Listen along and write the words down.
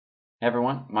Hey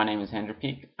everyone, my name is Andrew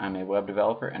Peak. I'm a web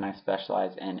developer and I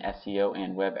specialize in SEO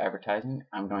and web advertising.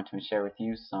 I'm going to share with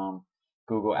you some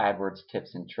Google AdWords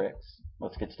tips and tricks.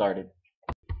 Let's get started.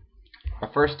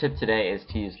 Our first tip today is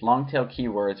to use long tail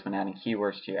keywords when adding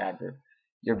keywords to your advert.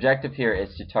 Your objective here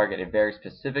is to target a very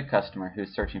specific customer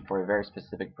who's searching for a very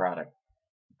specific product.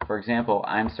 For example,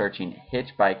 I'm searching hitch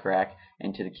bike rack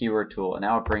into the keyword tool, and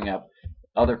that will bring up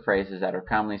other phrases that are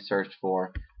commonly searched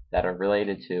for that are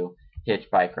related to hitch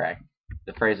bike rack.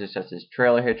 The phrases such as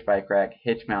trailer hitch bike rack,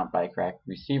 hitch mount bike rack,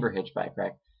 receiver hitch bike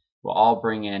rack will all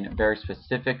bring in very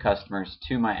specific customers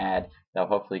to my ad that will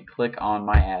hopefully click on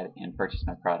my ad and purchase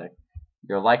my product.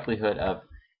 Your likelihood of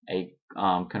a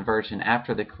conversion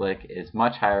after the click is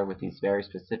much higher with these very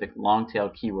specific long tail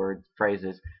keyword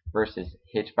phrases versus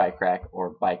hitch bike rack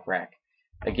or bike rack.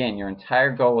 Again, your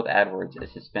entire goal with AdWords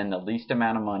is to spend the least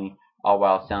amount of money all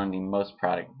while selling the most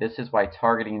product. This is why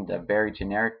targeting the very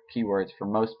generic keywords for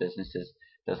most businesses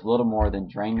does little more than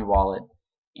drain your wallet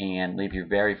and leave you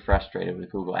very frustrated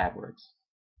with Google AdWords.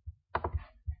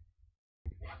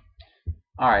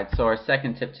 Alright, so our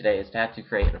second tip today is to have to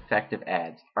create effective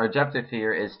ads. Our objective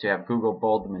here is to have Google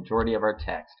bold the majority of our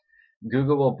text.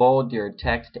 Google will bold your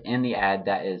text in the ad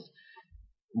that is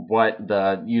what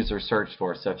the user searched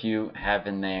for. So if you have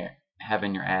in your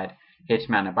ad hitch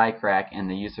mounted bike rack and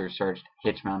the user searched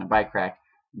hitch mounted bike rack,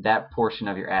 that portion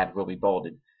of your ad will be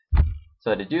bolded.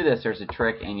 So to do this, there's a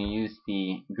trick, and you use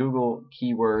the Google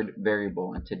keyword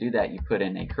variable, and to do that you put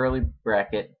in a curly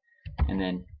bracket and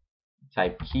then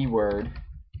type keyword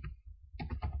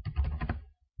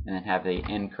and then have the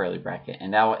end curly bracket,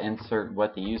 and that will insert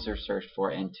what the user searched for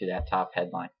into that top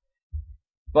headline.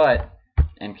 But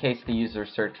in case the user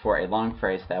searched for a long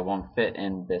phrase that won't fit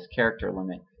in this character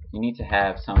limit, you need to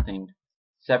have something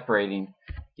separating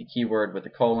the keyword with a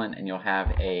colon, and you'll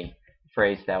have a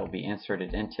phrase that will be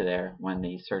inserted into there when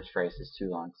the search phrase is too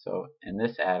long. So in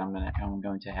this ad, I'm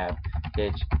going to have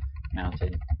hitch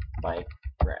mounted bike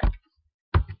rack.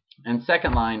 And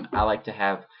second line, I like to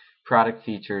have product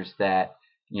features that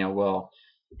will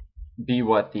be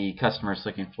what the customer is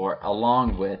looking for,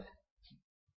 along with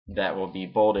that will be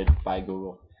bolded by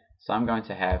Google. So I'm going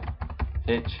to have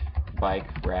hitch bike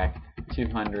rack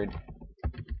 200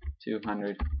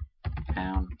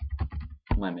 pound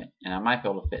limit, and I might be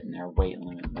able to fit in there weight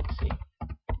limit. Let's see,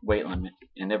 weight limit,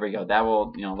 and there we go. That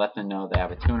will let them know they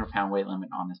have a 200-pound weight limit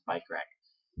on this bike rack.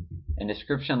 In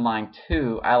description line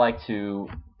 2, I like to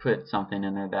put something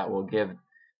in there that will give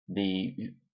the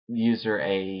user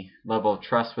a level of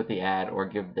trust with the ad, or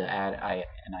give the ad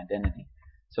an identity.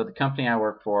 So the company I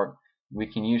work for, we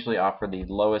can usually offer the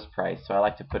lowest price, so I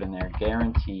like to put in there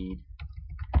guaranteed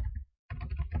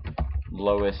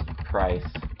lowest price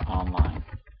online,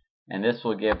 and this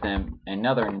will give them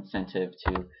another incentive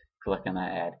to click on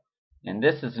that ad. And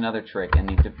this is another trick. In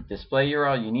the display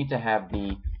URL, you need to have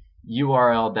the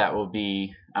URL that will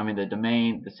be,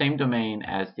 the same domain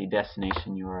as the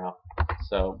destination URL.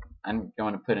 So I'm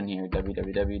going to put in here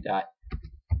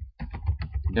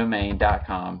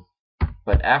www.domain.com,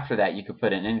 but after that you could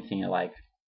put in anything you like.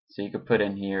 So you could put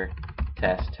in here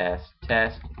test,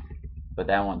 but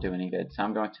that won't do any good. So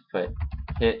I'm going to put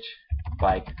hitch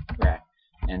bike rack,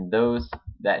 and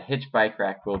that hitch bike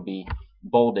rack will be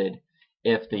bolded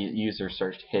if the user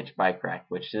searched hitch bike rack,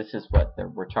 which this is what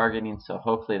we're targeting, so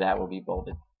hopefully that will be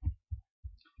bolded.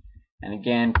 And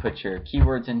again, put your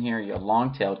keywords in here, your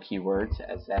long-tailed keywords,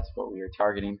 as that's what we are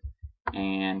targeting,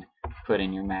 and put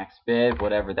in your max bid,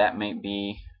 whatever that may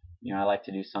be. I like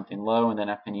to do something low, and then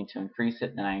if I need to increase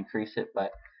it, then I increase it,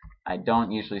 but I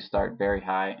don't usually start very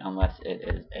high unless it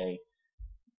is a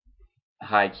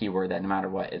high keyword that no matter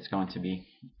what, it's going to be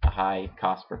a high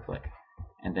cost per click.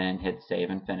 And then hit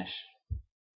save and finish.